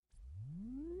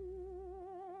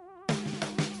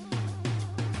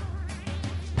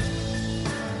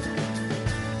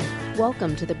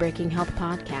Welcome to the Breaking Health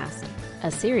Podcast,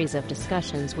 a series of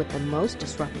discussions with the most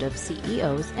disruptive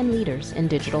CEOs and leaders in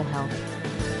digital health.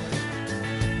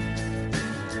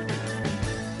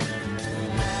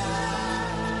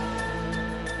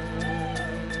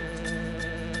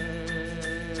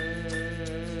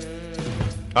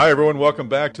 Hi, everyone. Welcome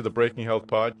back to the Breaking Health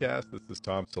Podcast. This is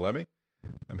Tom Salemi.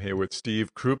 I'm here with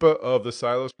Steve Krupa of the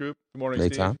Silos Group. Good morning, Hey,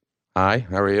 Steve. Tom. Hi,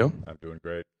 how are you? I'm doing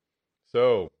great.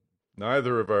 So,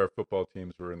 neither of our football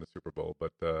teams were in the Super Bowl,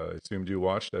 but I assumed you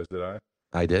watched, as did I.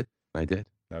 I did.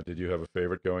 Now, did you have a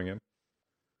favorite going in?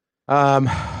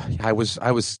 I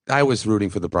was rooting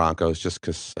for the Broncos just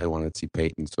because I wanted to see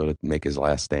Peyton sort of make his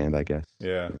last stand, I guess.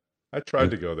 Yeah. I tried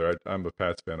to go there. I'm a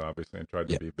Pats fan, obviously, and tried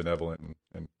to be benevolent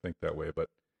and think that way. But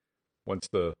once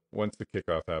the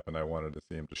kickoff happened, I wanted to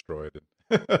see him destroyed.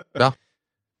 Well,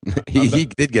 he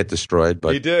did get destroyed,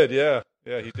 but he did, yeah,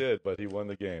 he did. But he won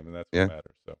the game, and that's what Yeah.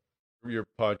 matters. So, your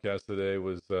podcast today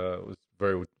was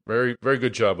very, very, very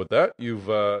good job with that. You've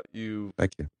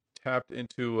thank you. tapped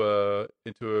into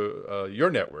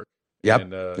your network,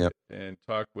 Yep. and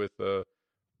talked with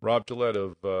Rob Gillette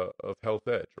of Health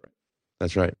Edge, right?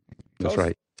 That's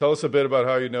right. Tell us a bit about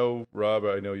how you know Rob.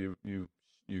 I know you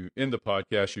in the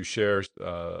podcast you share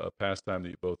a pastime that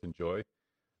you both enjoy,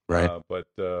 Right. But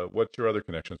what's your other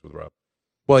connections with Rob?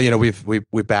 Well,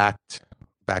 we backed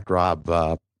Rob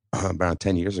around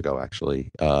 10 years ago,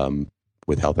 actually,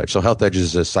 with Health Edge. So Health Edge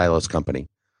is a Silos company.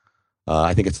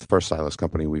 I think it's the first Silos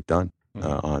company we've done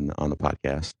on the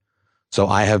podcast. So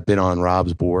I have been on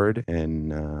Rob's board,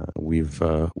 and we've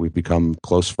become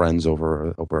close friends over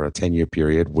a 10-year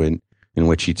period in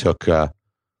which he took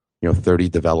 30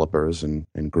 developers and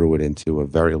grew it into a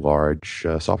very large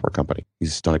software company.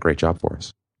 He's done a great job for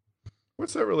us.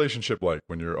 What's that relationship like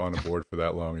when you're on a board for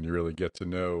that long and you really get to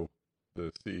know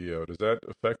the CEO? Does that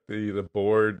affect the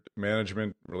board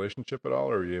management relationship at all,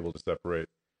 or are you able to separate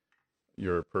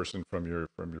your person from your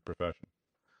profession?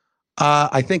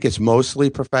 I think it's mostly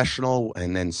professional,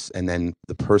 and then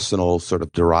the personal sort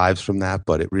of derives from that.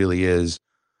 But it really is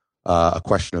a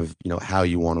question of how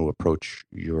you want to approach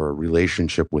your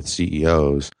relationship with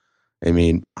CEOs. I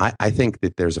mean, I think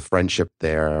that there's a friendship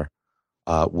there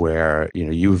where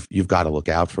you've got to look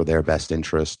out for their best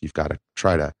interest. You've got to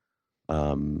try to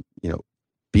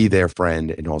be their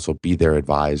friend and also be their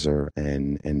advisor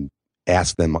and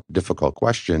ask them difficult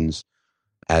questions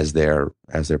as they're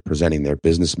presenting their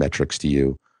business metrics to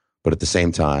you. But at the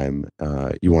same time,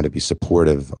 you want to be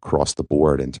supportive across the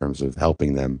board in terms of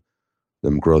helping them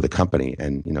grow the company.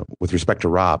 And with respect to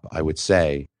Rob, I would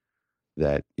say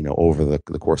that over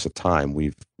the course of time,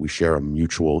 we share a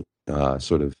mutual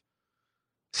sort of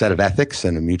set of ethics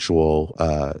and a mutual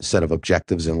set of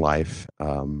objectives in life,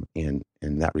 and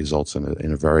that results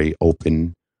in a very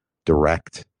open,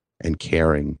 direct, and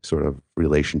caring sort of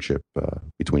relationship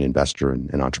between investor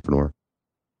and entrepreneur.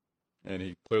 And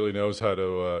he clearly knows how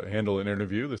to handle an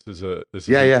interview. This is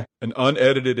an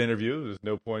unedited interview. There's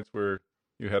no points where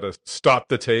you had to stop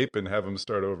the tape and have him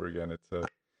start over again. It's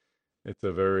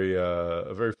a very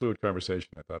fluid conversation.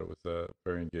 I thought it was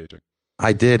very engaging.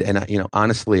 I did, and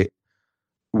honestly,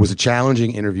 it was a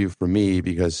challenging interview for me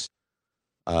because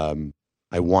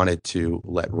I wanted to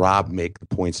let Rob make the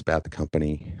points about the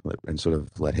company and sort of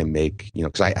let him make,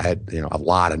 because I had, a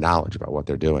lot of knowledge about what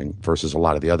they're doing versus a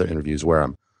lot of the other interviews where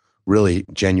I'm really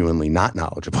genuinely not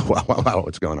knowledgeable about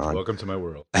what's going on. Welcome to my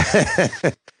world.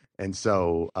 And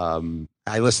so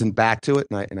I listened back to it,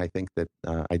 and I think that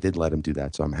I did let him do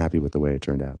that. So I'm happy with the way it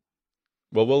turned out.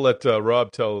 Well, we'll let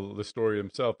Rob tell the story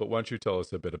himself, but why don't you tell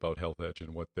us a bit about Health Edge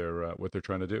and what they're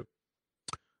trying to do?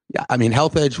 Yeah, I mean,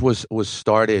 Health Edge was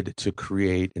started to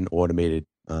create an automated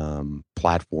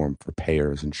platform for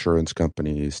payers, insurance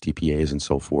companies, TPAs, and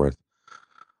so forth.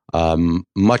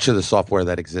 Much of the software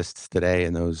that exists today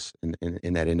in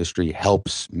that industry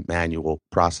helps manual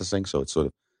processing, so it sort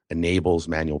of enables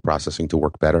manual processing to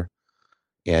work better.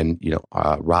 And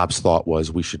Rob's thought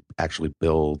was we should actually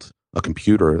build a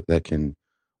computer that can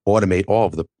automate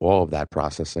all of that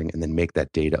processing and then make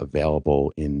that data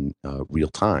available in real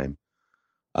time.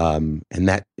 And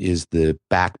that is the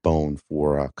backbone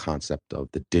for a concept of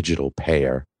the digital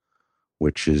payer,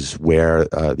 which is where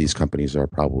these companies are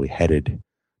probably headed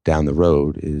down the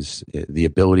road, is the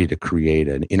ability to create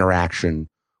an interaction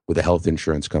with a health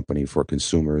insurance company for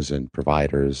consumers and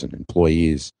providers and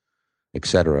employees, et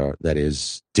cetera, that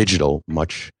is digital,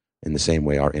 much in the same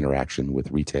way our interaction with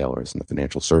retailers and the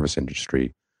financial service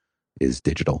industry is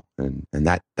digital. And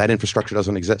that infrastructure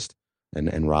doesn't exist.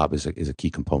 And Rob is a key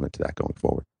component to that going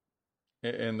forward.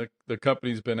 And the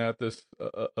company's been at this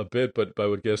a bit, but I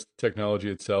would guess technology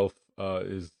itself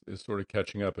is sort of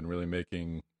catching up and really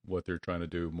making what they're trying to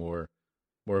do more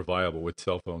viable with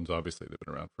cell phones. Obviously, they've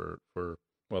been around for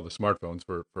the smartphones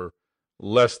for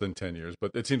less than 10 years,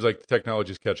 but it seems like the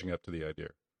technology is catching up to the idea.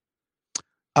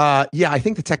 Yeah, I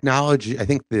think the technology, I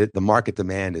think the market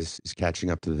demand is catching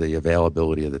up to the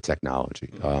availability of the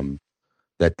technology.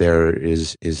 That there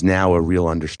is now a real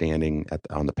understanding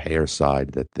on the payer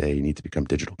side that they need to become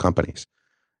digital companies,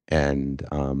 and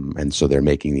so they're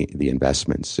making the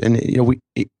investments. And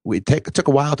it took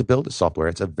a while to build the software.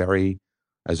 It's a very,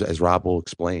 as Rob will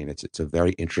explain, it's a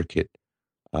very intricate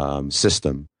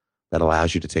system that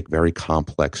allows you to take very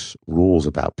complex rules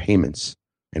about payments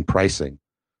and pricing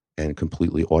and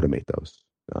completely automate those,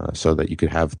 so that you could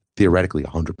have theoretically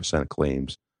 100% of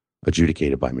claims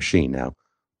adjudicated by machine. Now,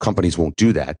 companies won't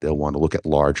do that. They'll want to look at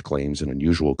large claims and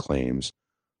unusual claims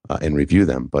and review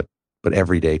them. But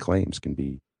everyday claims can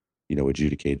be,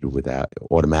 adjudicated with that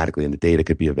automatically, and the data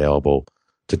could be available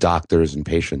to doctors and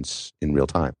patients in real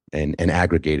time and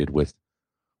aggregated with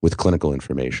clinical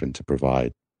information to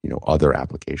provide, other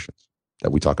applications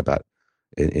that we talk about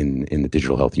in the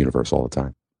digital health universe all the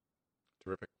time.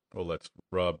 Terrific. Well, let's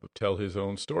Rob tell his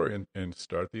own story and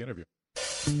start the interview.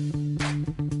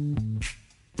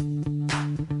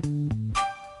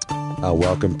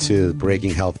 Welcome to the Breaking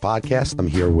Health Podcast. I'm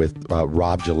here with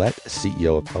Rob Gillette,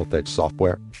 CEO of HealthEdge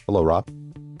Software. Hello, Rob.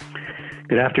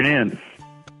 Good afternoon.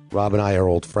 Rob and I are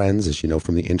old friends, as you know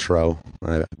from the intro.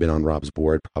 I've been on Rob's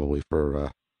board probably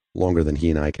for longer than he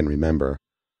and I can remember.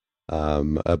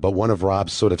 But one of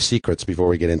Rob's sort of secrets before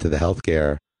we get into the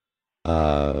healthcare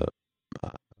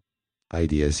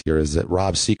ideas here is that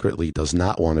Rob secretly does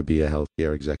not want to be a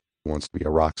healthcare executive. He wants to be a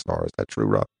rock star. Is that true,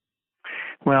 Rob?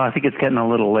 Well, I think it's getting a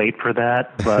little late for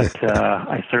that, but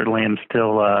I certainly am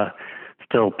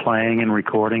still playing and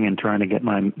recording and trying to get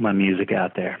my music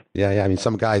out there. Yeah. I mean,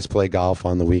 some guys play golf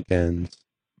on the weekends.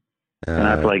 And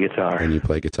I play guitar. And you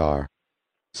play guitar.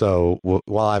 So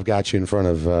while I've got you in front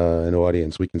of an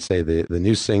audience, we can say the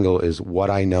new single is What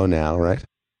I Know Now, right?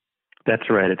 That's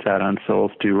right. It's out on Soul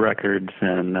Stew Records,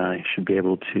 and you should be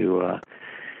able to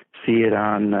see it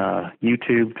on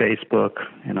YouTube, Facebook,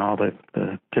 and all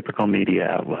the typical media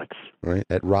outlets. Right,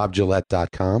 at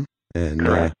robgillette.com. And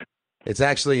correct. It's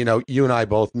actually, you and I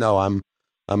both know I'm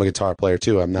a guitar player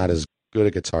too. I'm not as good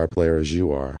a guitar player as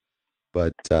you are,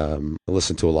 but I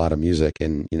listen to a lot of music,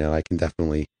 and I can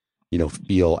definitely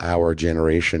feel our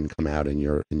generation come out in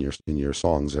your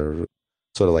songs. They're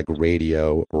sort of like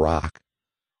radio rock,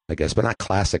 I guess, but not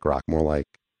classic rock, more like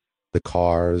the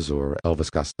Cars or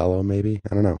Elvis Costello, maybe.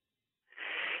 I don't know.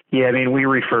 Yeah, I mean, we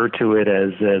refer to it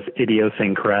as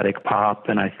idiosyncratic pop,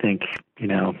 and I think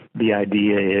the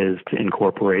idea is to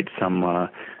incorporate some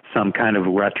kind of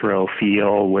retro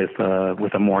feel with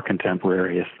a more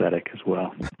contemporary aesthetic as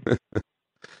well.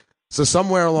 So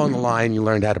somewhere along the line, you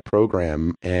learned how to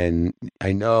program, and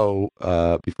I know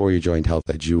before you joined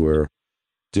HealthEdge, you were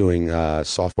doing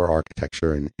software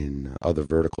architecture in other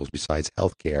verticals besides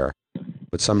healthcare,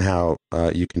 but somehow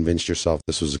you convinced yourself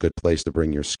this was a good place to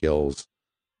bring your skills.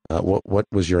 What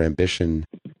was your ambition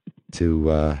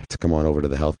to come on over to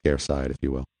the healthcare side, if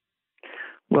you will?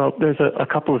 Well, there's a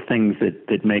couple of things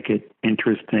that make it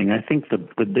interesting. I think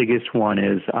the biggest one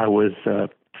is I was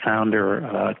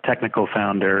technical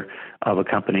founder of a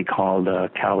company called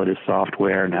Calidus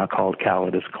Software, now called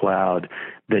Calidus Cloud,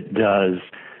 that does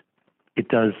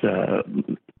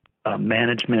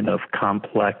management of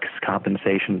complex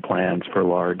compensation plans for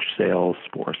large sales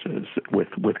forces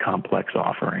with complex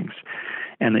offerings.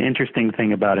 And the interesting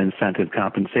thing about incentive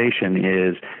compensation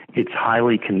is it's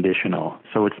highly conditional.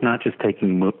 So it's not just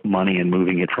taking money and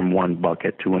moving it from one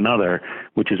bucket to another,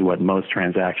 which is what most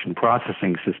transaction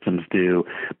processing systems do,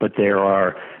 but there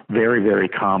are very, very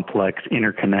complex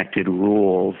interconnected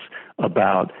rules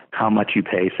about how much you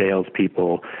pay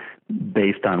salespeople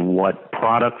based on what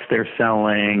products they're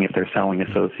selling, if they're selling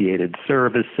associated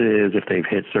services, if they've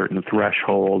hit certain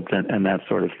thresholds, and that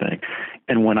sort of thing.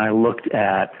 And when I looked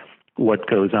at what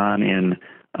goes on in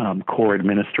core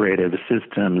administrative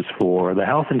systems for the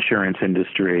health insurance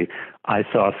industry, I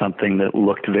saw something that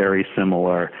looked very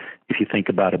similar. If you think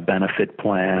about a benefit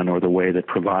plan or the way that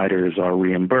providers are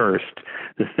reimbursed,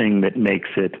 the thing that makes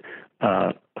it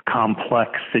a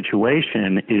complex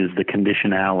situation is the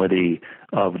conditionality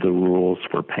of the rules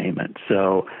for payment.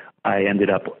 So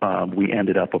we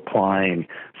ended up applying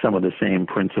some of the same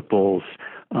principles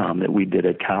that we did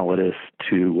at Calidus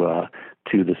to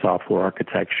the software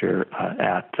architecture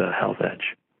at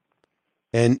HealthEdge.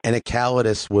 And at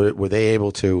Calidus, were they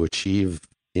able to achieve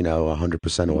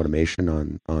 100% automation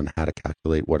on how to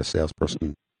calculate what a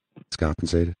salesperson is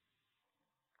compensated?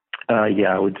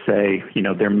 Yeah, I would say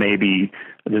there may be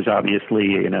There's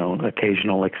obviously,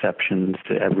 occasional exceptions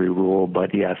to every rule,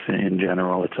 but yes, in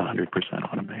general, it's 100%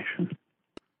 automation.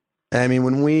 I mean,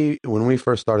 when we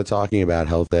first started talking about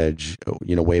Health Edge,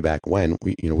 way back when,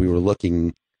 we were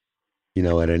looking,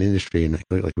 at an industry, and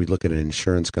like we look at an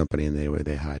insurance company, and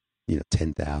they had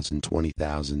 10,000,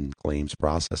 20,000 claims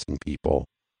processing people.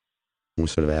 And we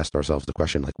sort of asked ourselves the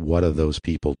question, like, what are those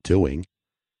people doing?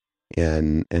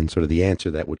 And sort of the answer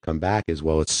that would come back is,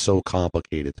 well, it's so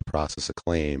complicated to process a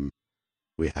claim,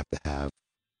 we have to have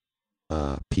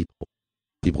people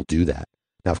do that.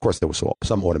 Now, of course, there was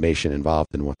some automation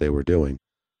involved in what they were doing,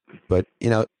 but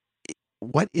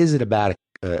what is it about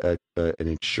an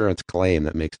insurance claim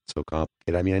that makes it so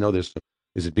complicated? I mean, I know is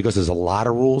it because there's a lot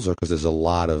of rules, or because there's a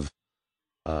lot of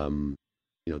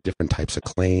different types of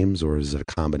claims, or is it a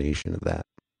combination of that?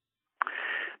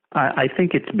 I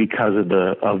think it's because of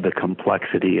the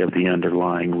complexity of the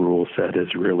underlying rule set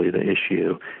is really the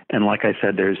issue. And like I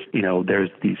said, there's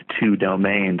these two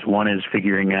domains. One is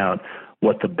figuring out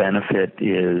what the benefit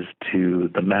is to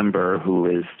the member who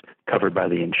is covered by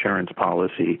the insurance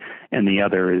policy, and the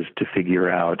other is to figure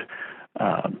out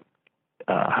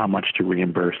how much to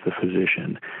reimburse the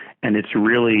physician. And it's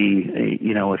really,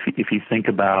 if you think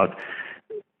about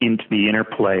into the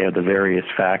interplay of the various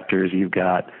factors, you've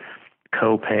got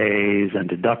co-pays and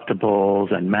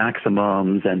deductibles and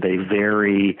maximums, and they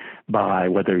vary by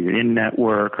whether you're in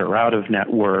network or out of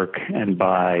network, and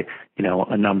by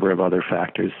a number of other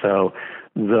factors. So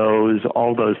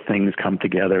all those things come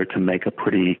together to make a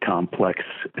pretty complex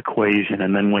equation.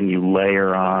 And then when you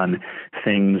layer on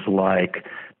things like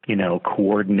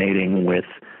coordinating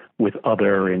with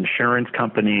other insurance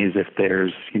companies, if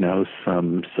there's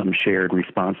some shared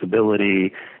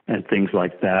responsibility and things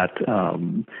like that,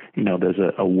 there's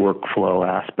a workflow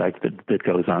aspect that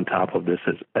goes on top of this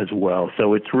as well.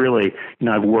 So it's really,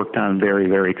 I've worked on very,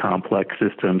 very complex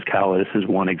systems. Calidus is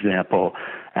one example.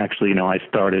 Actually, I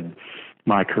started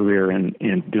my career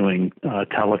in doing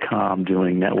telecom,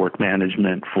 doing network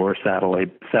management for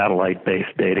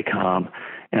satellite-based datacom.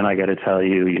 And I got to tell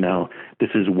you,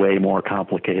 this is way more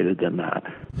complicated than that.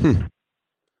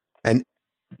 And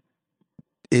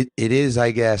it is,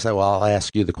 I guess. Well, I'll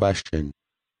ask you the question.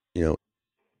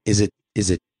 Is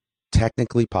it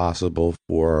technically possible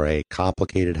for a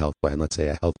complicated health plan, let's say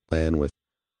a health plan with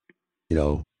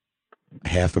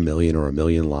 500,000 or 1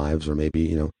 million lives, or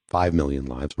maybe 5 million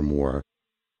lives or more,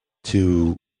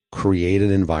 to create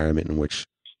an environment in which,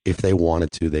 if they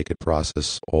wanted to, they could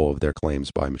process all of their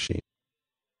claims by machine?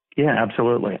 Yeah,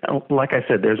 absolutely. Like I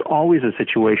said, there's always a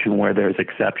situation where there's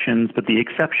exceptions, but the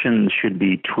exceptions should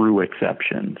be true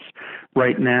exceptions.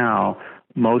 Right now,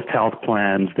 most health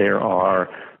plans, there are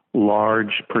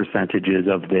large percentages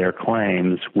of their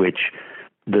claims which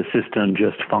the system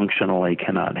just functionally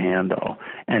cannot handle.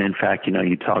 And in fact,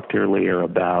 you talked earlier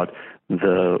about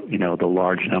the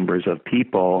large numbers of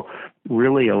people.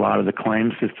 Really, a lot of the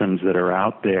claim systems that are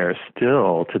out there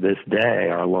still to this day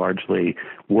are largely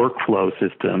workflow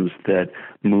systems that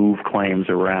move claims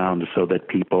around so that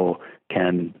people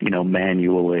can,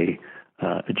 manually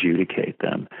adjudicate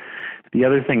them. The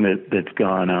other thing that's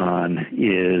gone on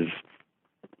is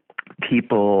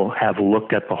people have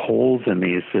looked at the holes in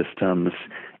these systems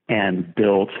and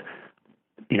built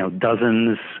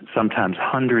dozens, sometimes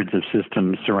hundreds of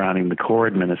systems surrounding the core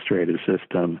administrative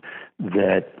system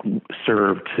that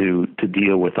serve to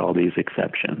deal with all these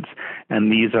exceptions. And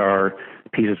these are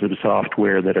pieces of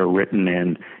software that are written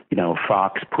in,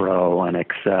 Fox Pro and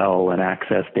Excel and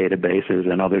Access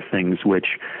databases and other things,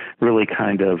 which really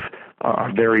kind of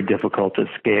are very difficult to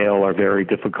scale, are very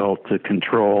difficult to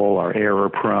control, are error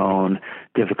prone,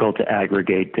 difficult to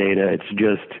aggregate data.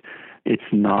 It's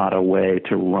not a way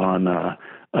to run a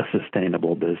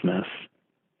sustainable business.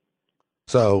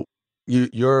 So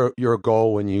your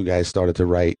goal when you guys started to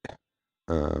write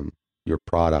your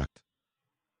product,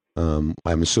 I'm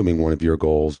assuming one of your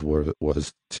goals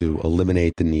was to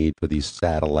eliminate the need for these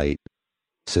satellite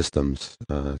systems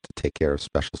to take care of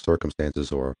special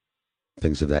circumstances or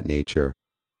things of that nature.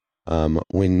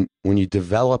 When you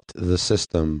developed the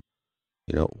system,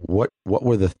 what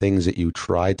were the things that you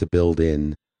tried to build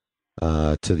in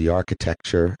to the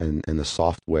architecture and the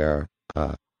software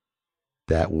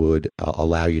that would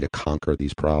allow you to conquer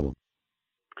these problems?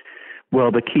 Well,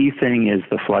 the key thing is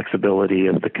the flexibility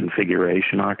of the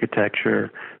configuration architecture,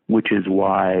 which is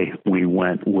why we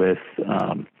went with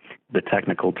the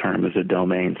technical term as a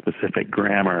domain-specific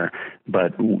grammar.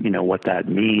 But, what that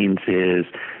means is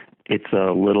it's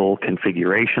a little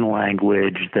configuration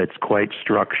language that's quite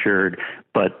structured,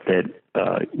 but that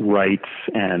writes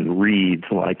and reads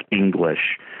like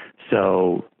English.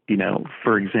 So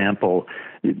for example,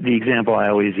 the example I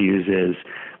always use is,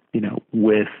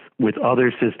 with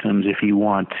other systems, if you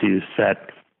want to set,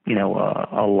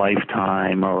 a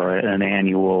lifetime or an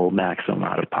annual maximum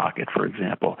out of pocket, for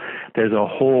example, there's a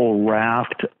whole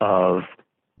raft of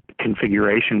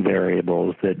configuration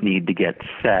variables that need to get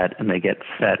set, and they get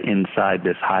set inside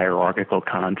this hierarchical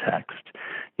context.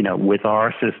 With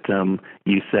our system,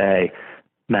 you say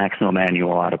maximum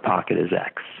annual out of pocket is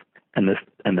X, and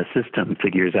the system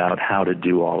figures out how to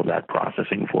do all of that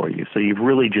processing for you. So you've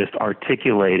really just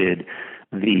articulated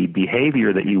the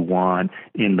behavior that you want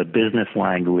in the business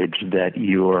language that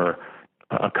you're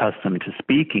accustomed to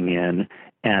speaking in,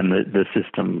 and the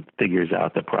system figures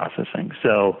out the processing.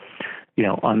 So,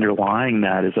 underlying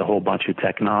that is a whole bunch of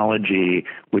technology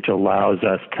which allows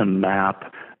us to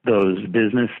map those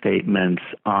business statements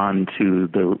onto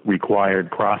the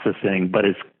required processing, but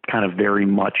it's kind of very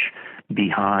much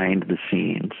behind the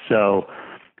scenes. So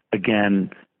again,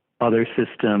 other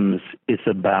systems, it's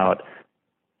about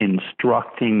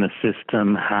instructing the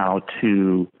system how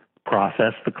to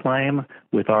process the claim.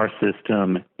 With our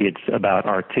system, it's about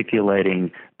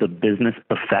articulating the business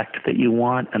effect that you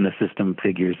want, and the system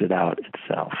figures it out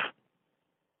itself.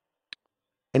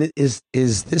 And is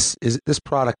this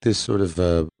product is sort of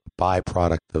a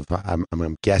byproduct of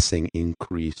I'm guessing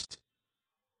increased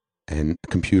and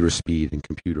computer speed and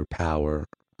computer power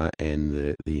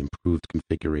and the improved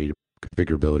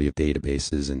configurability of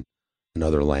databases and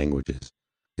other languages.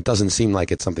 It doesn't seem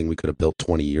like it's something we could have built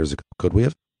 20 years ago. Could we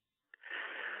have?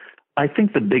 I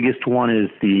think the biggest one is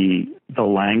the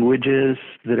languages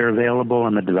that are available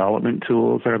and the development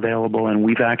tools are available. And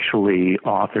we've actually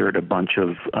authored a bunch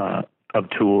of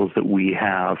tools that we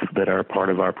have that are part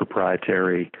of our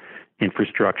proprietary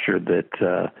infrastructure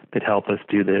that help us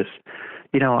do this.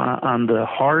 On the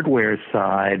hardware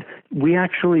side, we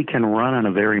actually can run on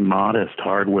a very modest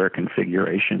hardware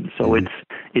configuration. So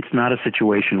it's not a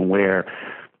situation where,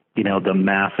 the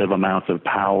massive amounts of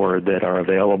power that are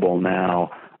available now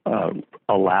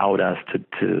allowed us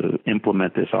to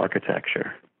implement this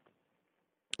architecture.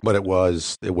 But it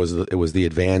was the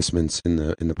advancements in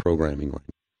the programming line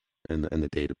and the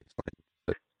database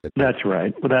line. That's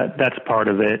right. Well, that's part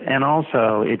of it, and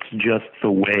also it's just the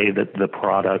way that the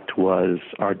product was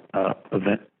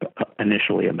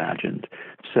initially imagined.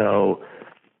 So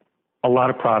a lot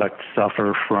of products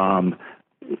suffer from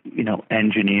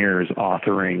engineers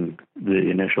authoring the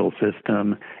initial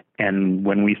system. And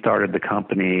when we started the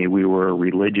company, we were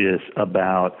religious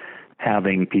about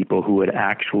having people who had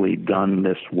actually done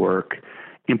this work,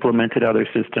 implemented other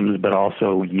systems, but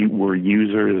also were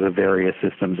users of various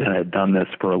systems and had done this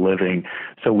for a living.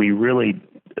 So we really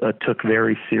took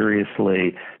very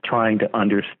seriously trying to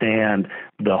understand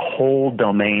the whole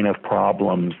domain of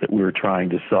problems that we were trying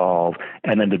to solve,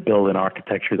 and then to build an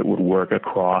architecture that would work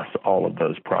across all of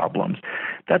those problems.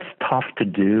 That's tough to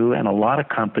do, and a lot of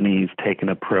companies take an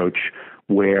approach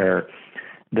where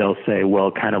they'll say, well,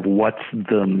 kind of what's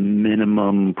the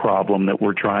minimum problem that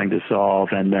we're trying to solve,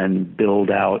 and then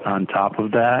build out on top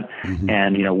of that. Mm-hmm.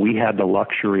 And, we had the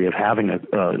luxury of having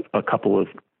a couple of,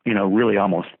 really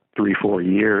almost 3-4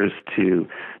 years to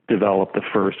develop the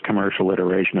first commercial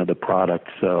iteration of the product.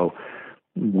 So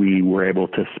we were able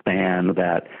to span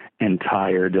that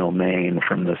entire domain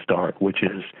from the start, which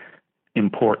is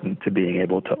important to being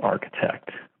able to architect.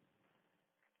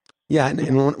 Yeah,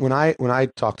 and when I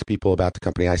talk to people about the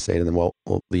company, I say to them, well,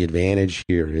 the advantage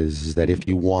here is that if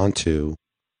you want to,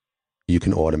 you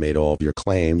can automate all of your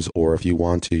claims, or if you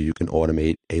want to, you can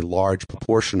automate a large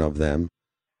proportion of them,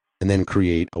 and then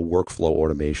create a workflow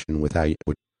automation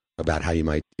about how you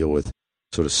might deal with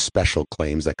sort of special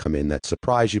claims that come in that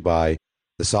surprise you by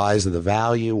the size of the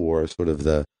value or sort of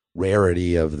the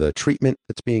rarity of the treatment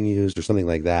that's being used or something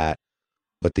like that.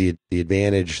 But the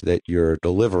advantage that you're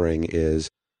delivering is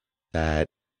that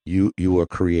you are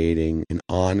creating an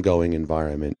ongoing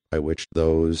environment by which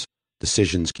those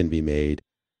decisions can be made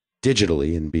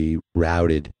digitally and be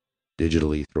routed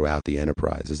digitally throughout the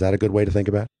enterprise. Is that a good way to think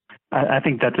about it? I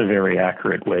think that's a very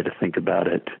accurate way to think about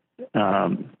it.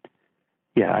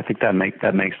 I think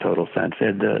that makes total sense.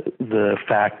 And the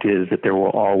fact is that there will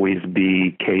always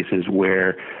be cases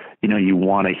where, you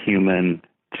want a human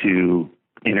to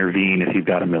intervene if you've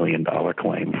got $1 million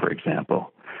claim, for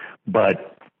example.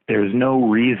 But there's no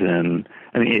reason.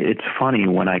 I mean, it's funny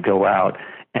when I go out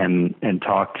and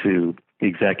talk to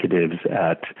executives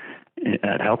at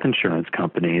health insurance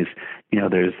companies,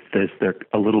 they're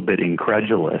a little bit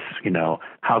incredulous.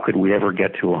 How could we ever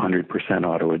get to 100%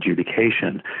 auto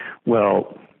adjudication?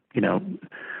 Well,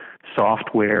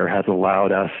 software has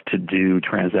allowed us to do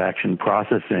transaction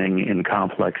processing in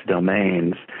complex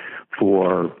domains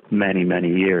for many, many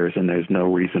years, and there's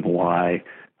no reason why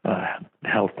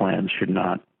health plans should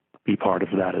not be part of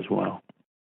that as well.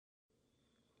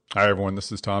 Hi, everyone.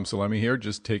 This is Tom Salemi here,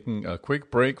 just taking a quick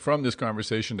break from this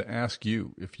conversation to ask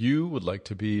you if you would like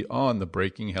to be on the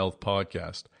Breaking Health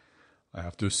podcast. I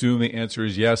have to assume the answer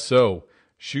is yes, so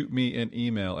shoot me an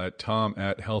email at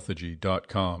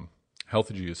tom@healthegy.com.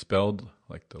 Healthegy is spelled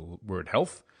like the word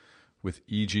health with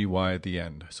EGY at the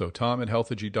end. So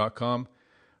tom@healthegy.com.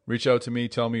 Reach out to me,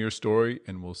 tell me your story,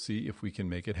 and we'll see if we can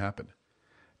make it happen.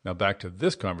 Now back to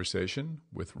this conversation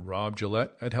with Rob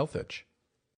Gillette at HealthEdge.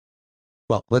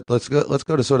 Well, let's go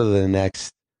to sort of the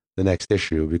next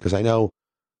issue, because I know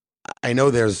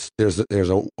there's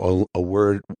a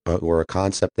word or a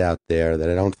concept out there that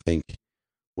I don't think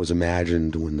was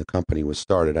imagined when the company was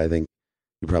started. I think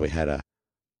you probably had an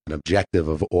objective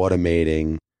of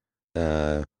automating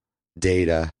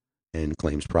data and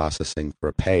claims processing for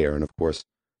a payer, and of course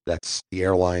that's the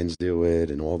airlines do it,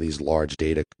 and all these large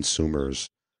data consumers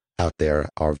out there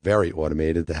are very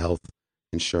automated. The health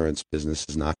insurance business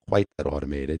is not quite that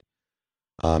automated,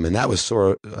 and that was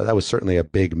certainly a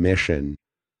big mission.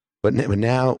 But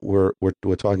now we're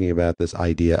talking about this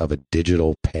idea of a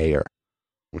digital payer,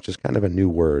 which is kind of a new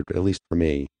word, at least for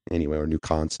me anyway, or a new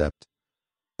concept.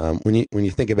 When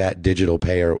you think about digital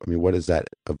payer, I mean, what does that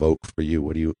evoke for you?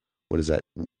 What does that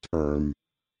term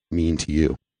mean to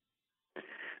you?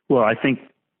 Well, I think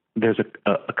there's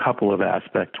a couple of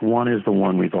aspects. One is the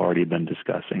one we've already been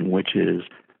discussing, which is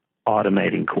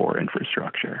automating core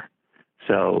infrastructure.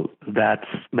 So that's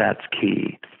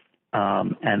key.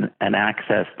 And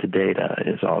access to data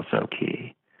is also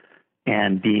key.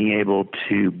 And being able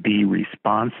to be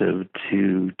responsive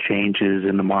to changes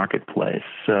in the marketplace.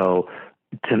 So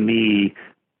to me,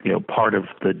 part of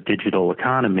the digital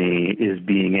economy is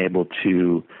being able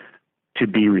to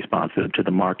be responsive to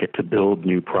the market, to build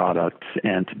new products,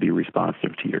 and to be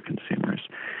responsive to your consumers.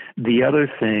 The other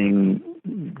thing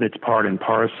that's part and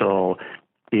parcel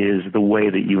is the way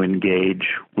that you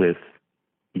engage with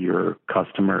your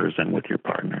customers and with your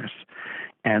partners.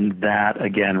 And that,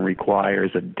 again,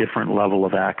 requires a different level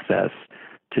of access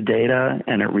to data,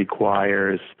 and it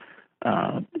requires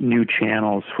new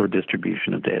channels for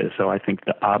distribution of data. So I think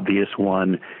the obvious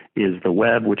one is the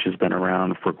web, which has been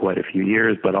around for quite a few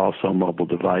years, but also mobile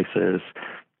devices.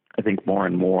 I think more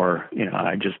and more,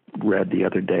 I just read the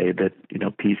other day that,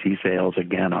 PC sales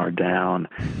again are down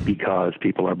because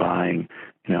people are buying,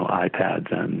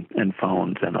 iPads and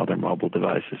phones and other mobile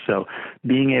devices. So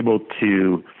being able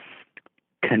to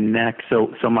connect.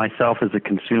 So myself as a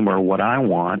consumer, what I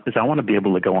want to be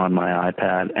able to go on my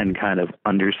iPad and kind of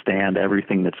understand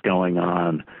everything that's going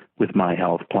on with my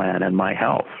health plan and my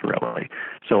health, really.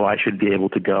 So I should be able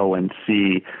to go and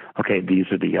see, okay, these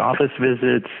are the office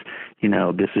visits,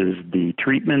 this is the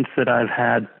treatments that I've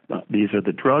had, these are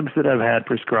the drugs that I've had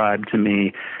prescribed to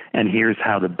me, and here's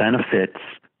how the benefits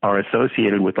are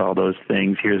associated with all those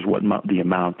things. Here's what the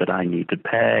amount that I need to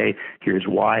pay. Here's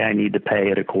why I need to pay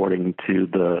it according to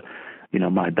the,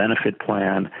 my benefit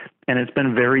plan. And it's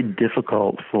been very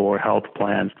difficult for health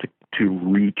plans to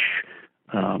reach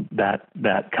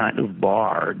that kind of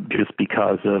bar just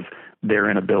because of their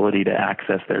inability to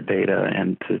access their data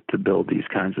and to build these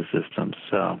kinds of systems.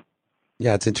 So,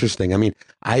 yeah, it's interesting. I mean,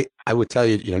 I would tell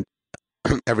you,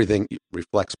 everything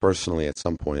reflects personally at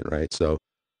some point, right? So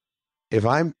if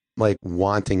I'm like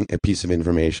wanting a piece of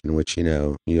information, which,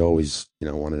 you always,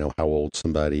 want to know how old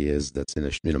somebody is that's in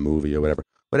a movie or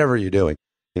whatever you're doing,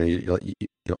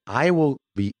 I will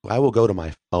go to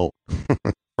my phone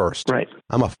first. Right.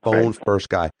 I'm a phone first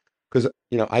guy because,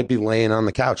 I'd be laying on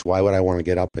the couch. Why would I want to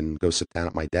get up and go sit down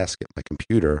at my desk at my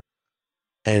computer?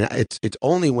 And it's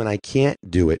only when I can't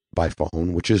do it by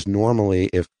phone, which is normally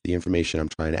if the information I'm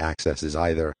trying to access is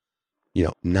either,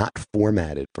 not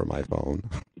formatted for my phone,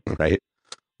 right,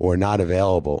 or not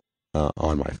available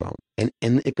on my phone. And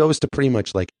it goes to pretty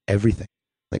much like everything,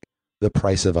 like the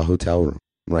price of a hotel room,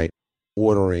 right?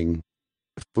 Ordering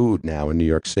food now in New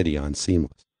York City on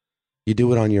Seamless. You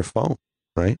do it on your phone,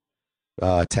 right?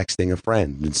 Texting a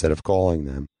friend instead of calling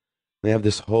them. They have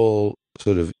this whole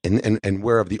sort of, and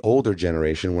we're of the older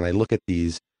generation. When I look at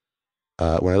these,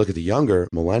 when I look at the younger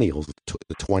millennials,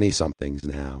 the 20-somethings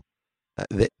now,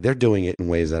 they're doing it in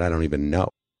ways that I don't even know.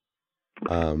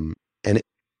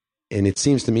 And it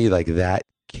seems to me like that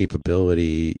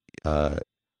capability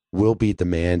will be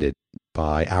demanded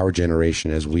by our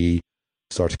generation as we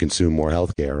start to consume more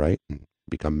healthcare, right? And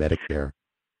become Medicare.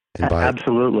 And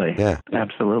absolutely. Yeah.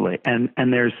 Absolutely. And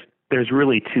there's there's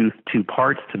really two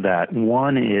parts to that.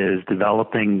 One is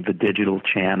developing the digital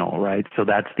channel, right? So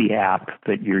that's the app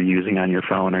that you're using on your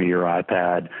phone or your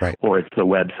iPad, right, or it's the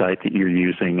website that you're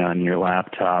using on your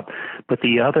laptop. But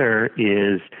the other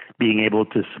is being able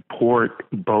to support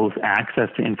both access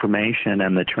to information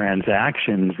and the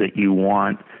transactions that you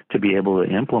want to be able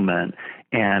to implement.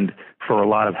 And for a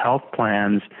lot of health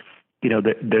plans,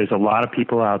 there's a lot of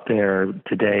people out there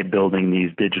today building these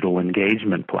digital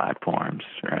engagement platforms,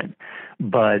 right?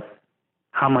 But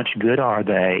how much good are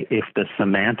they if the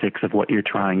semantics of what you're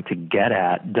trying to get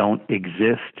at don't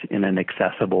exist in an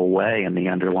accessible way in the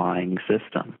underlying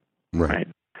system, right?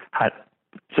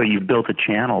 So you've built a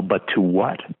channel, but to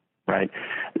what, right?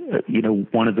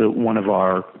 One of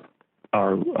our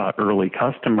early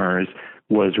customers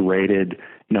was rated,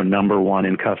 number one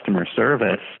in customer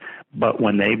service. But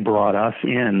when they brought us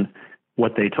in,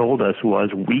 what they told us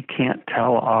was, we can't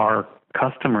tell our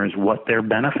customers what their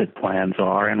benefit plans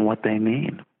are and what they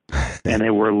mean. And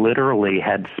they were literally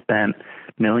had spent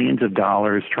millions of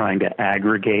dollars trying to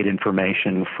aggregate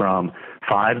information from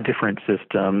 5 different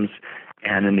systems.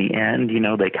 And in the end,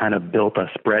 they kind of built a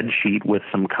spreadsheet with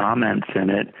some comments in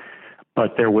it,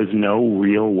 but there was no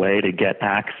real way to get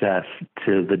access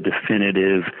to the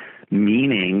definitive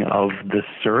meaning of the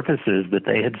services that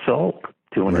they had sold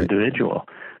to an individual.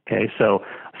 Okay, so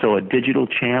a digital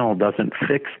channel doesn't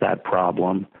fix that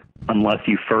problem unless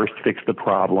you first fix the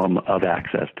problem of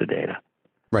access to data.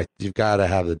 Right. You've got to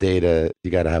have the data.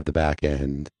 You got to have the back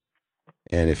end.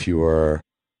 And if you are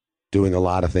doing a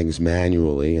lot of things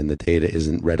manually and the data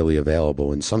isn't readily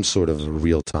available in some sort of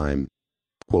real-time,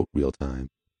 quote, real-time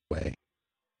way, it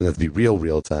doesn't have to be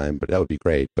real time, but that would be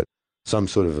great. But some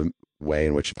sort of a way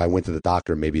in which if I went to the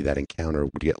doctor, maybe that encounter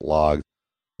would get logged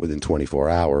within 24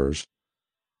 hours.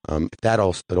 If that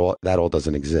all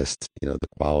doesn't exist, the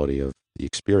quality of the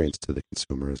experience to the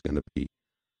consumer is going to be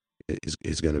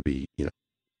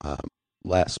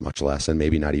much less, and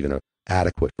maybe not even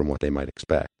adequate from what they might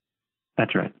expect.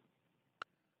 That's right.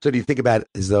 So do you think about it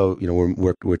as though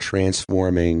we're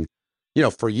transforming?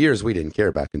 For years we didn't care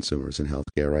about consumers in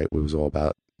healthcare, right? It was all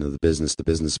about the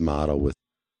business model with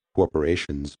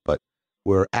corporations, but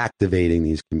we're activating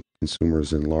these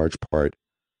consumers in large part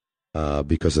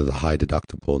because of the high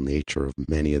deductible nature of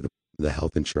many of the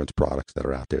health insurance products that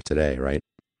are out there today, right?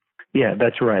 Yeah,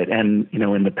 that's right. And,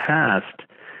 in the past,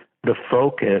 the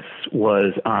focus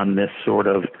was on this sort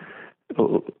of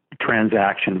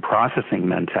transaction processing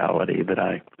mentality that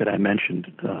I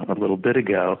mentioned a little bit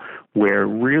ago, where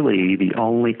really the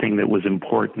only thing that was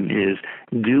important is,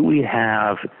 do we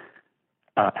have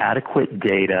adequate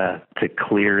data to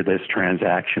clear this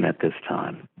transaction at this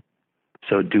time?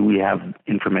 So do we have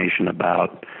information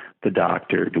about the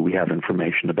doctor? Do we have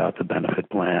information about the benefit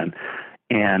plan?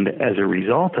 And as a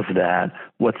result of that,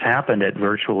 what's happened at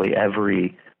virtually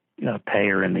every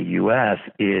payer in the U.S.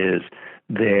 is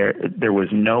there was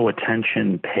no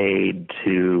attention paid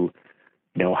to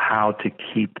how to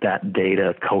keep that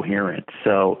data coherent.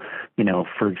 So,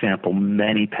 for example,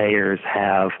 many payers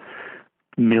have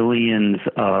millions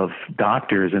of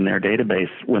doctors in their database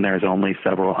when there's only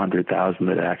several 100,000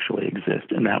 that actually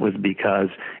exist. And that was because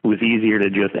it was easier to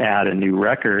just add a new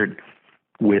record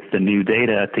with the new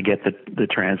data to get the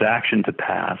transaction to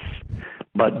pass.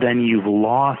 But then you've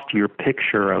lost your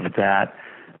picture of that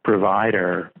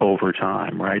provider over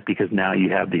time, right? Because now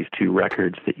you have these 2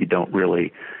 records that you don't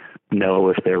really know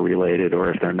if they're related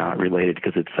or if they're not related,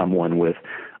 because it's someone with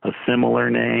a similar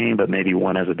name, but maybe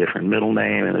one has a different middle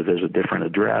name and there's a different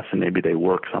address, and maybe they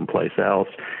work someplace else,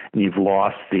 and you've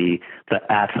lost the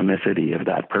atomicity of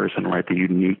that person, right? The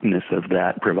uniqueness of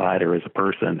that provider as a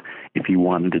person if you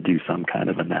wanted to do some kind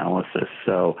of analysis.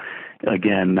 So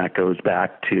again, that goes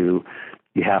back to,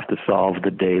 you have to solve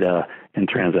the data and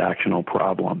transactional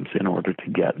problems in order to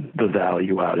get the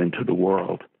value out into the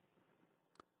world.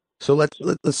 So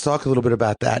let's talk a little bit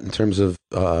about that in terms of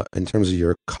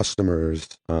your customers.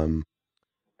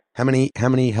 How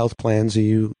many health plans are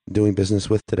you doing business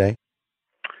with today?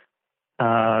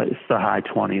 It's the high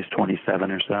 20s,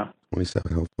 27 or so.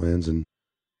 27 health plans, and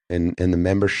the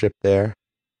membership there?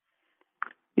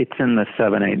 It's in the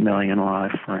 7-8 million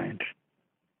life range.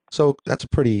 So that's a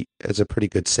pretty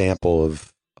good sample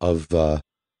of the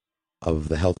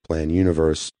health plan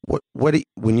universe.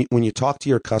 When you talk to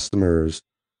your customers,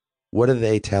 what are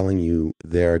they telling you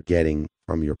they're getting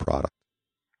from your product?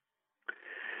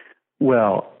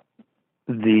 Well,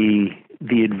 the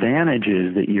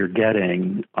advantages that you're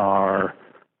getting are,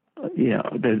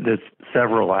 there's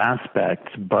several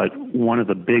aspects, but one of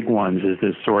the big ones is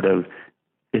this sort of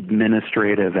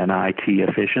administrative and IT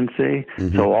efficiency.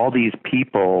 Mm-hmm. So all these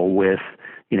people with,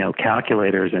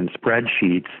 calculators and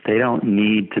spreadsheets. They don't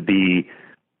need to be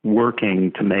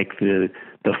working to make the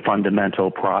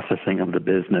fundamental processing of the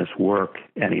business work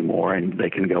anymore, and they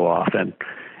can go off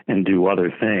and do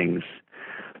other things.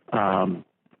 And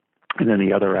then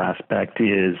the other aspect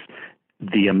is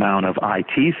the amount of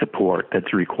IT support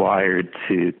that's required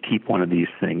to keep one of these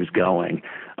things going.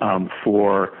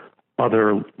 For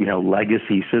other,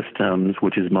 legacy systems,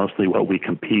 which is mostly what we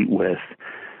compete with,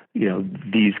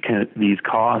 these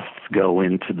costs go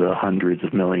into the hundreds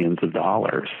of millions of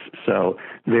dollars. So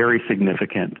very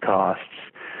significant costs.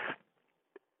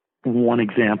 One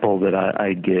example that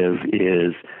I give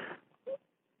is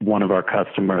one of our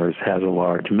customers has a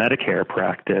large Medicare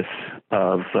practice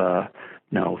of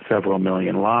several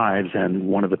million lives, and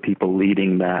one of the people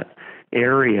leading that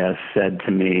area said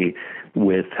to me,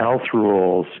 with health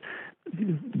rules,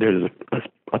 there's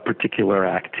a particular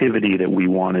activity that we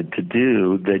wanted to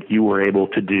do that you were able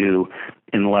to do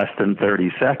in less than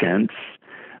 30 seconds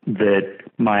that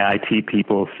my IT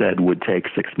people said would take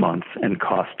 6 months and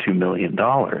cost $2 million.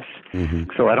 Mm-hmm.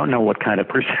 So I don't know what kind of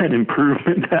percent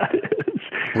improvement that is,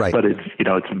 right. But it's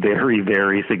very,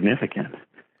 very significant.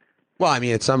 Well, I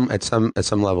mean, at some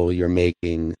level, you're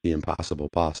making the impossible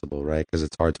possible, right? Because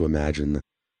it's hard to imagine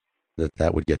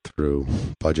that would get through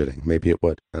budgeting. Maybe it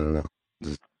would. I don't know.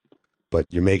 But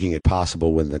you're making it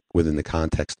possible within the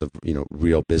context of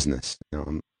real business.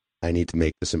 I need to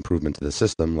make this improvement to the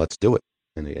system. Let's do it,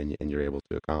 and you're able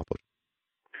to accomplish.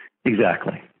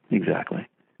 Exactly.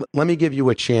 Let me give you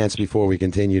a chance before we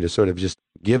continue to sort of just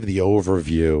give the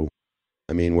overview.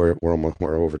 I mean, we're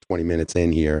over 20 minutes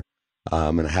in here,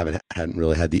 and I hadn't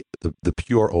really had the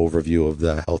pure overview of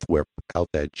the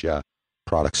HealthEdge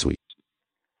product suite.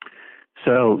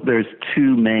 So there's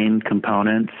two main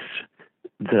components.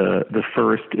 The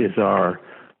first is our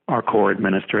core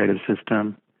administrative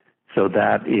system. So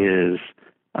that is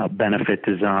benefit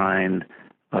design,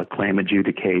 claim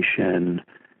adjudication,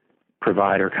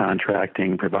 provider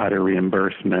contracting, provider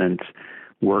reimbursement,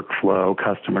 workflow,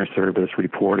 customer service,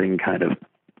 reporting, kind of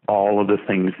all of the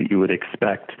things that you would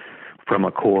expect from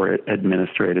a core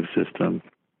administrative system.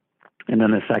 And then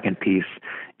the second piece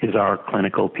is our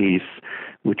clinical piece,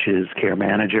 which is Care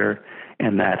Manager,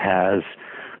 and that has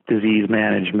disease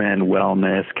management,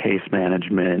 wellness, case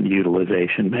management,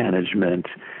 utilization management,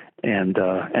 and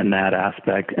that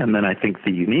aspect. And then I think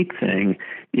the unique thing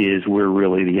is we're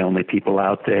really the only people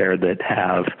out there that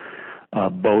have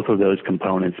both of those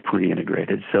components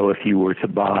pre-integrated. So if you were to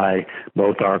buy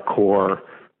both our core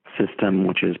system,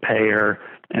 which is Payer,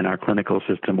 and our clinical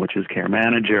system, which is Care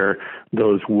Manager,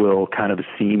 those will kind of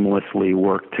seamlessly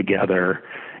work together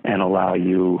and allow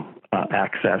you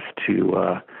access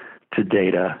to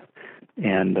data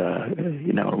and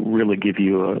really give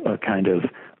you a kind of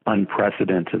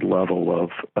unprecedented level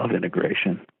of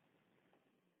integration.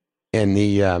 And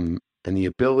the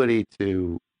ability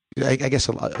to, I guess,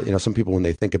 some people, when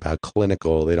they think about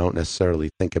clinical, they don't necessarily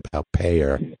think about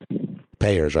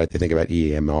payers, right? They think about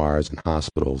EMRs and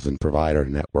hospitals and provider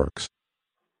networks.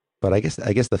 But I guess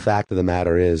the fact of the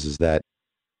matter is that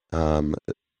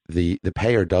the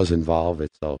payer does involve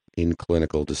itself in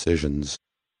clinical decisions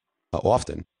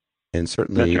often, and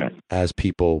certainly right. As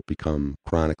people become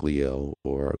chronically ill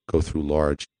or go through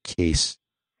large case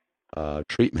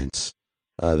treatments,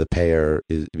 the payer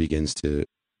begins to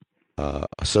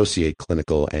associate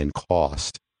clinical and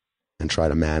cost and try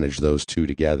to manage those two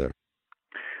together.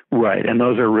 Right, and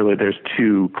those are really, there's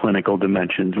two clinical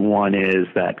dimensions. One is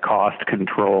that cost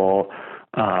control,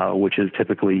 which is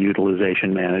typically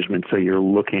utilization management. So you're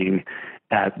looking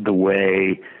at the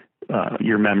way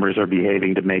your members are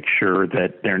behaving to make sure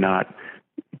that they're not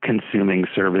consuming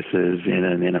services in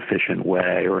an inefficient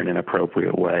way or in an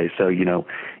inappropriate way. So,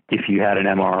 if you had an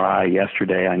MRI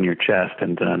yesterday on your chest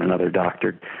and then another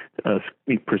doctor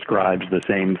prescribes the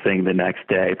same thing the next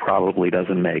day, probably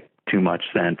doesn't make too much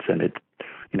sense, and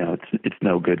it's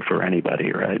no good for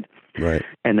anybody, right? Right.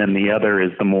 And then the other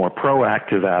is the more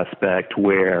proactive aspect,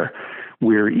 where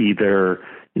we're either,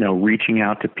 reaching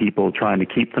out to people trying to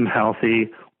keep them healthy,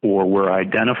 or we're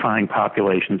identifying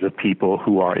populations of people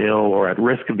who are ill or at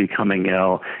risk of becoming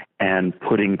ill and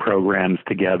putting programs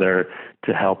together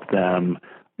to help them,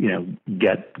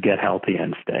 get healthy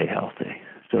and stay healthy.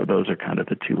 So those are kind of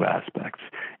the two aspects.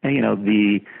 And,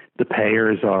 the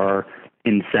payers are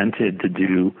incented to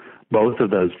do both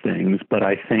of those things. But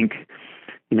I think,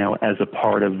 as a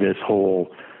part of this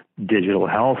whole digital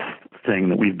health thing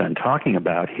that we've been talking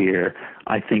about here,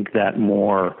 I think that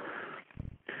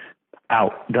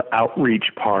the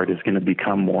outreach part is going to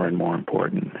become more and more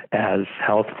important as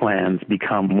health plans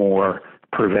become more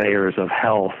purveyors of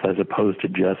health as opposed to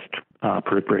just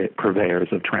purveyors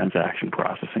of transaction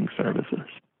processing services.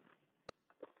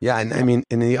 Yeah, and I mean,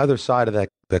 and the other side of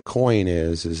the coin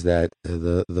is that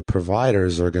the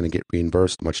providers are going to get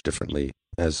reimbursed much differently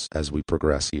as we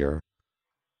progress here.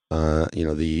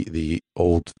 The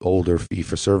older fee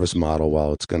for service model,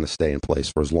 while it's going to stay in place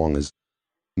for as long as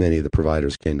many of the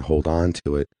providers can hold on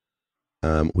to it,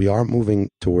 we are moving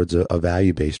towards a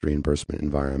value-based reimbursement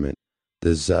environment.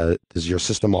 Does your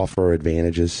system offer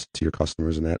advantages to your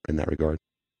customers in that regard?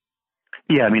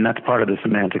 Yeah, I mean, that's part of the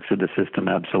semantics of the system,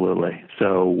 absolutely.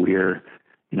 So we're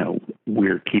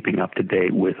keeping up to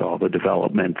date with all the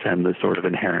developments, and the sort of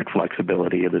inherent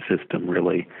flexibility of the system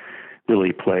really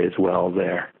plays well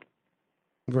there.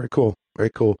 Very cool. Very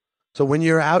cool. So when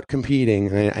you're out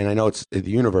competing, and I know the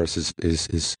universe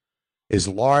is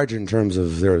large in terms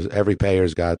of every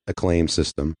payer's got a claim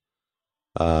system,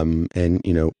 and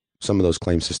some of those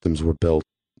claim systems were built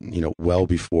well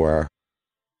before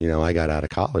I got out of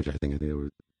college. I think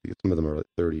some of them are like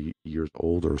 30 years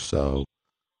old or so.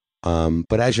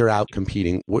 But as you're out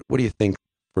competing, what do you think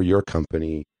for your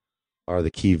company are the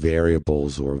key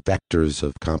variables or vectors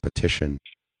of competition,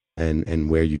 and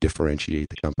where you differentiate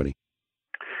the company?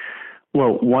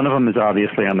 Well, one of them is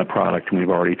obviously on the product, and we've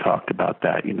already talked about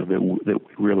that. That we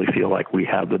really feel like we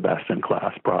have the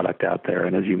best-in-class product out there.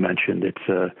 And as you mentioned,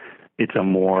 it's a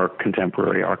more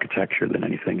contemporary architecture than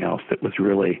anything else that was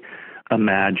really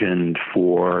imagined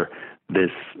for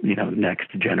this,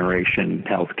 next generation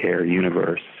healthcare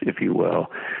universe, if you will.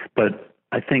 But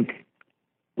I think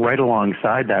right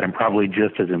alongside that, and probably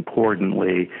just as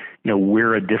importantly,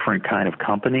 we're a different kind of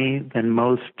company than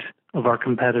most of our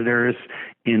competitors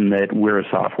in that we're a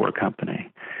software company.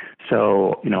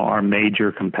 So, our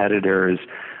major competitors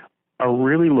are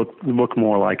really look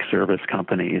more like service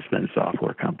companies than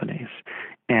software companies.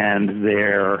 And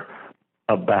they're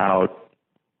about,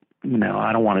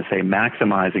 I don't want to say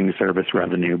maximizing service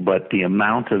revenue, but the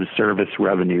amount of service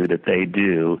revenue that they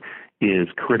do is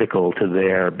critical to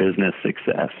their business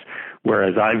success.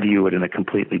 Whereas I view it in a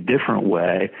completely different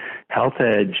way.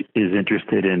 HealthEdge is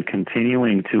interested in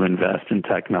continuing to invest in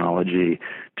technology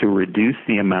to reduce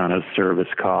the amount of service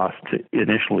costs, to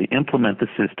initially implement the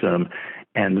system,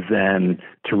 and then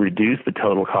to reduce the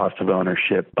total cost of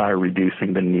ownership by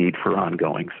reducing the need for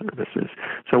ongoing services.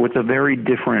 So it's a very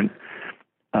different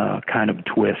kind of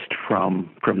twist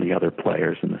from the other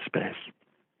players in the space.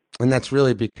 And that's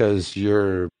really because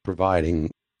you're providing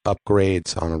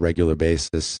upgrades on a regular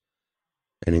basis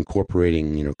and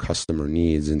incorporating, customer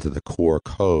needs into the core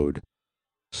code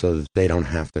so that they don't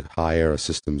have to hire a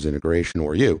systems integration,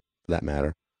 or you, for that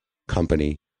matter,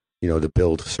 company, to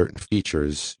build certain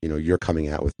features. You're coming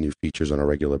out with new features on a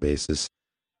regular basis,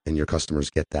 and your customers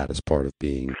get that as part of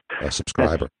being a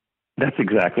subscriber. That's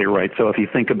exactly right. So if you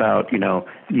think about,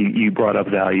 you brought up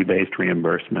value-based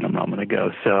reimbursement a moment ago.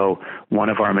 So one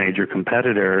of our major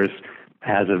competitors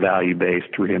has a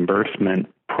value-based reimbursement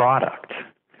product.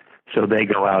 So they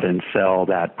go out and sell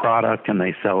that product, and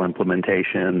they sell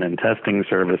implementation and testing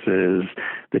services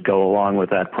that go along with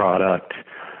that product.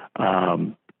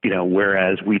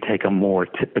 Whereas we take a more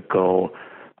typical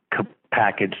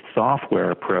packaged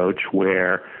software approach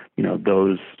where,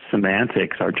 those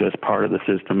semantics are just part of the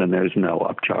system, and there's no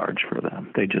upcharge for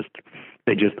them. They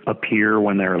just appear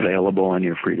when they're available, and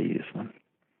you're free to use them.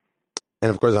 And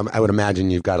of course, I would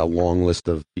imagine you've got a long list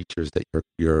of features that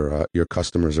your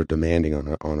customers are demanding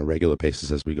on a regular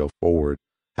basis as we go forward.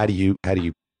 How do you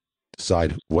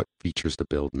decide what features to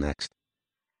build next?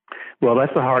 Well,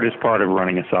 that's the hardest part of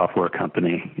running a software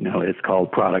company. It's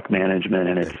called product management,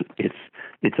 and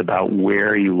it's about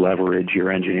where you leverage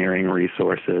your engineering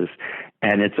resources,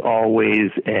 and it's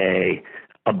always a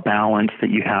balance that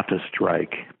you have to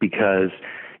strike, because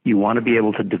you want to be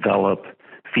able to develop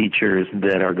features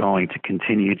that are going to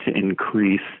continue to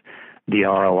increase the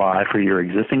ROI for your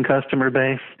existing customer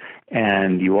base,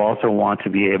 and you also want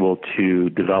to be able to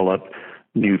develop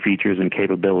new features and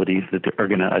capabilities that are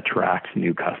going to attract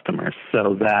new customers.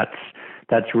 So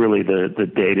that's really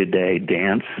the day-to-day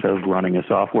dance of running a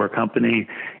software company,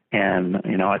 and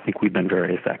I think we've been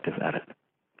very effective at it.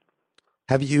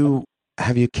 Have you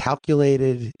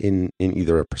calculated in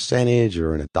either a percentage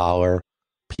or in a dollar,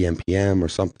 PMPM or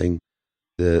something,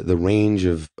 the range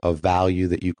of value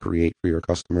that you create for your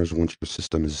customers once your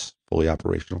system is fully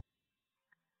operational?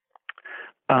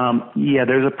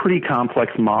 There's a pretty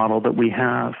complex model that we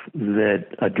have that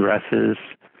addresses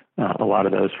a lot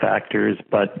of those factors.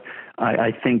 But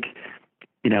I think,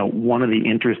 one of the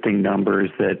interesting numbers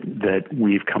that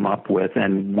we've come up with,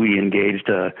 and we engaged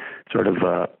a sort of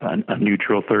a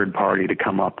neutral third party to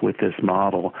come up with this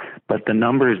model. But the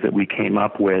numbers that we came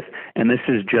up with, and this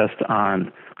is just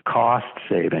on cost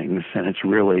savings, and it's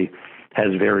really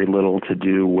has very little to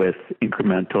do with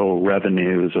incremental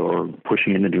revenues or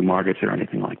pushing into new markets or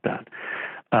anything like that.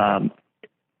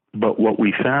 But what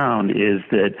we found is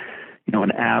that,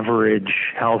 an average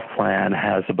health plan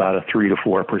has about a 3 to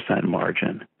 4%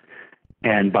 margin.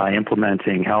 And by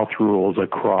implementing health rules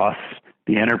across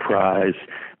the enterprise,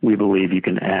 we believe you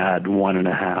can add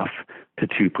 1.5 to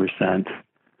 2%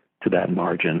 to that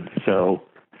margin. So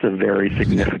it's a very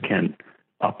significant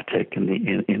uptick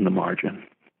in the margin.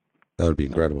 That would be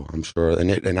incredible, I'm sure.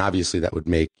 And obviously that would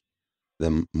make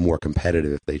them more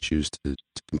competitive if they choose to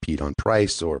compete on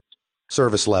price or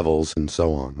service levels and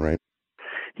so on, right?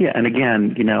 Yeah, and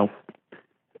again,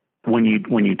 when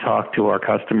you talk to our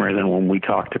customers and when we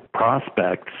talk to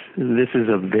prospects, this is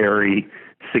a very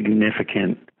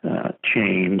significant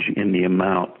change in the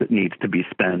amount that needs to be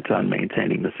spent on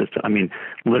maintaining the system. I mean,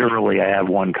 literally, I have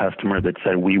one customer that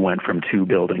said we went from 2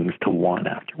 buildings to 1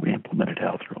 after we implemented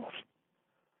health rules.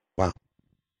 Wow.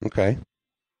 Okay.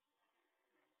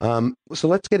 So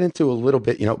let's get into a little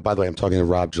bit, by the way, I'm talking to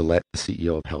Rob Gillette, the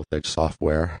CEO of HealthEdge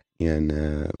Software,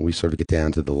 and we sort of get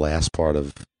down to the last part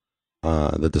of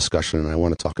the discussion, and I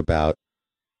want to talk about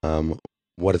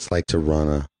what it's like to run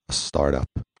a startup.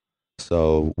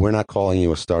 So we're not calling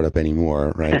you a startup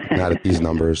anymore, right? Not at these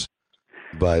numbers,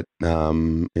 but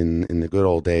in the good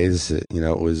old days, it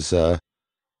was a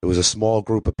small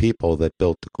group of people that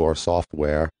built the core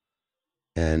software.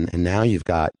 And now you've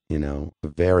got, a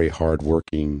very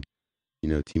hardworking,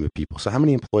 team of people. So how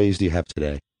many employees do you have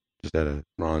today? Just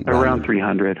around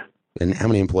 300. And how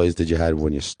many employees did you have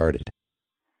when you started?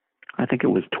 I think it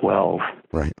was 12.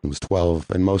 Right, it was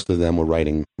 12, and most of them were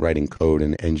writing code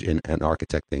and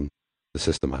architecting the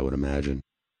system, I would imagine.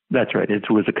 That's right. It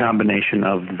was a combination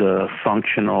of the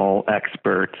functional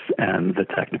experts and the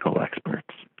technical experts.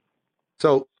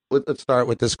 So let's start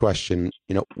with this question.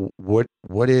 What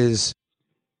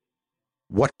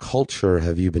culture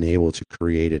have you been able to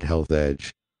create at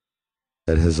HealthEdge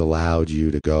that has allowed you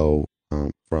to go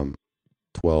from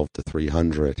 12 to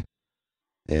 300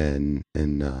 and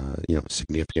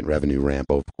significant revenue ramp,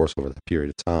 of course, over that period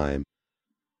of time,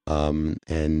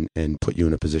 and put you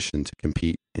in a position to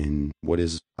compete in what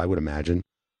is, I would imagine,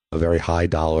 a very high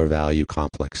dollar value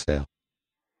complex sale?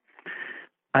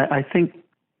 I think,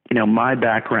 my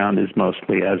background is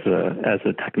mostly as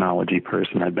a technology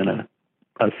person. I've been a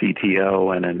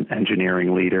CTO and an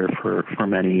engineering leader for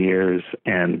many years,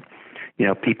 and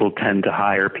people tend to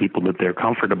hire people that they're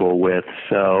comfortable with.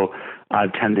 So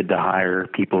I've tended to hire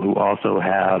people who also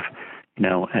have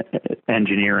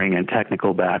engineering and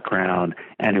technical background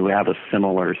and who have a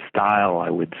similar style, I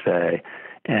would say,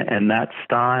 and that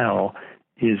style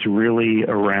is really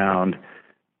around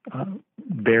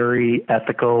very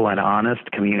ethical and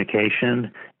honest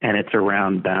communication, and it's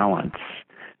around balance.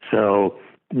 So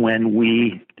when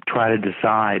we try to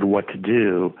decide what to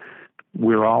do,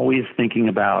 we're always thinking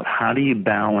about how do you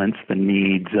balance the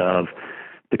needs of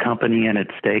the company and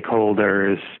its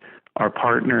stakeholders, our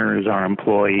partners, our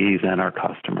employees, and our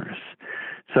customers.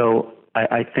 So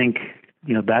I think,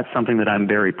 that's something that I'm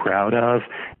very proud of,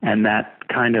 and that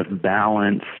kind of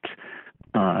balanced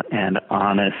and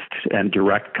honest and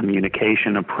direct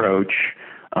communication approach,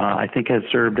 I think has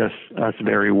served us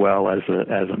very well as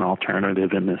an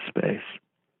alternative in this space.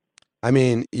 I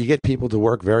mean, you get people to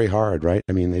work very hard, right?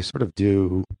 I mean, they sort of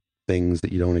do things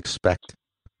that you don't expect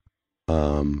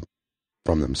from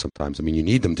them sometimes. I mean, you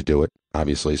need them to do it,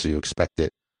 obviously, so you expect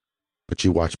it. But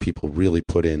you watch people really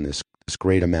put in this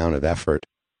great amount of effort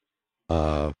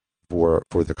for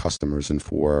their customers and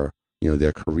for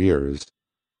their careers.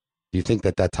 Do you think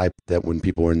that when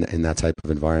people are in that type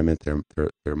of environment,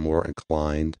 they're more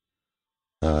inclined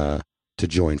to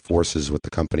join forces with the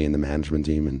company and the management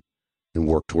team and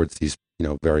work towards these,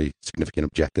 very significant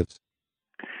objectives?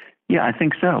 Yeah, I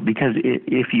think so. Because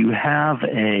if you have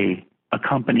a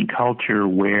company culture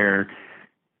where,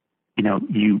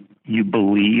 you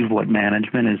believe what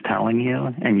management is telling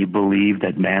you, and you believe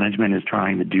that management is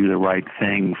trying to do the right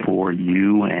thing for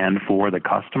you and for the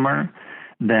customer,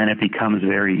 then it becomes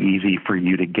very easy for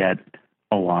you to get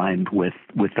aligned with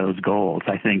those goals.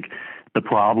 I think the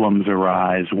problems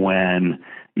arise when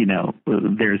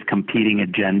there's competing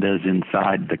agendas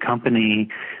inside the company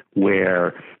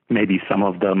where maybe some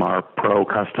of them are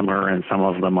pro-customer and some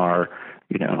of them are,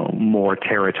 more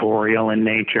territorial in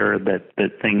nature,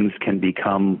 that things can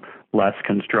become less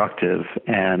constructive.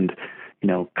 And,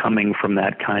 coming from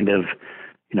that kind of,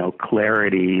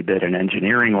 clarity that an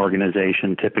engineering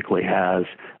organization typically has,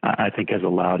 I think has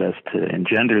allowed us to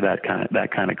engender that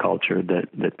kind of culture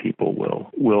that people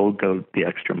will go the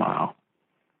extra mile.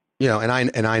 And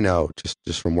I know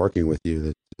just from working with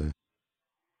you that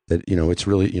that, it's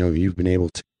really, you've been able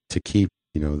to keep,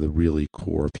 the really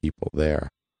core people there,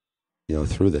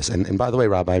 through this. And by the way,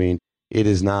 Rob, I mean, it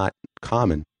is not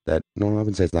common that, no, I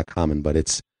wouldn't say it's not common, but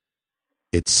it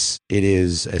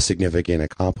is a significant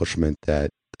accomplishment that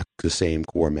the same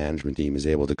core management team is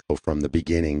able to go from the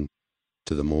beginning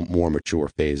to the more mature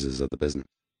phases of the business.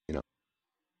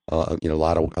 A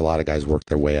lot of guys work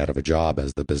their way out of a job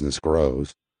as the business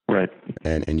grows. Right.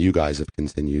 And you guys have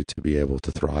continued to be able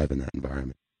to thrive in that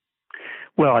environment.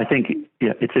 Well, I think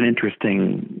it's an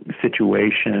interesting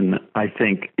situation. I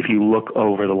think if you look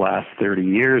over the last 30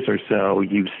 years or so,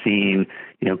 you've seen,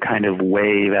 kind of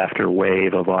wave after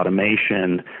wave of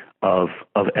automation of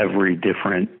every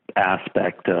different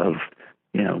aspect of,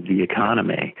 the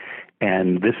economy.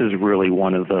 And this is really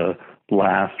one of the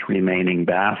last remaining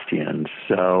bastions.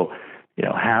 So,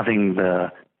 having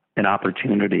an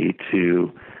opportunity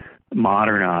to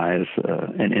modernize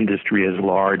an industry as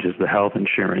large as the health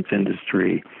insurance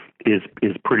industry is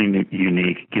pretty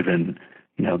unique, given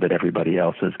that everybody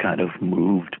else has kind of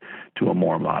moved to a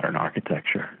more modern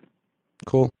architecture.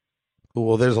 Cool.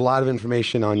 Well, there's a lot of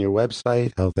information on your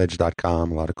website,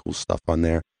 healthedge.com. A lot of cool stuff on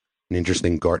there. An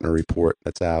interesting Gartner report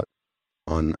that's out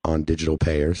on digital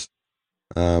payers.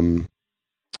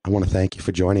 I want to thank you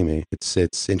for joining me.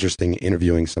 It's interesting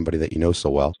interviewing somebody that you know so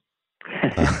well.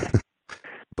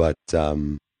 But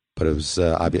it was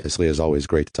obviously, as always,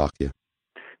 great to talk to you.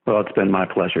 Well, it's been my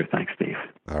pleasure. Thanks, Steve.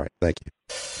 All right. Thank you.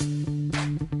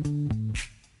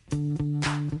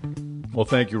 Well,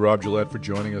 thank you, Rob Gillette, for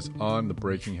joining us on the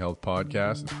Breaking Health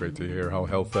podcast. It's great to hear how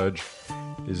Health Edge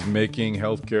is making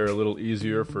healthcare a little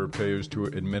easier for payers to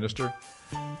administer.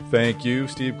 Thank you,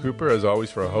 Steve Cooper, as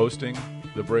always, for hosting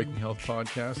the Breaking Health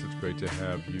podcast. It's great to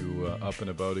have you up and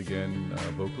about again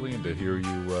vocally and to hear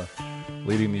you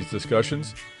leading these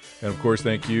discussions. And, of course,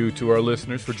 thank you to our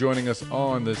listeners for joining us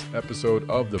on this episode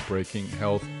of the Breaking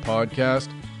Health podcast.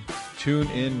 Tune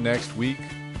in next week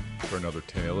for another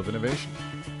tale of innovation.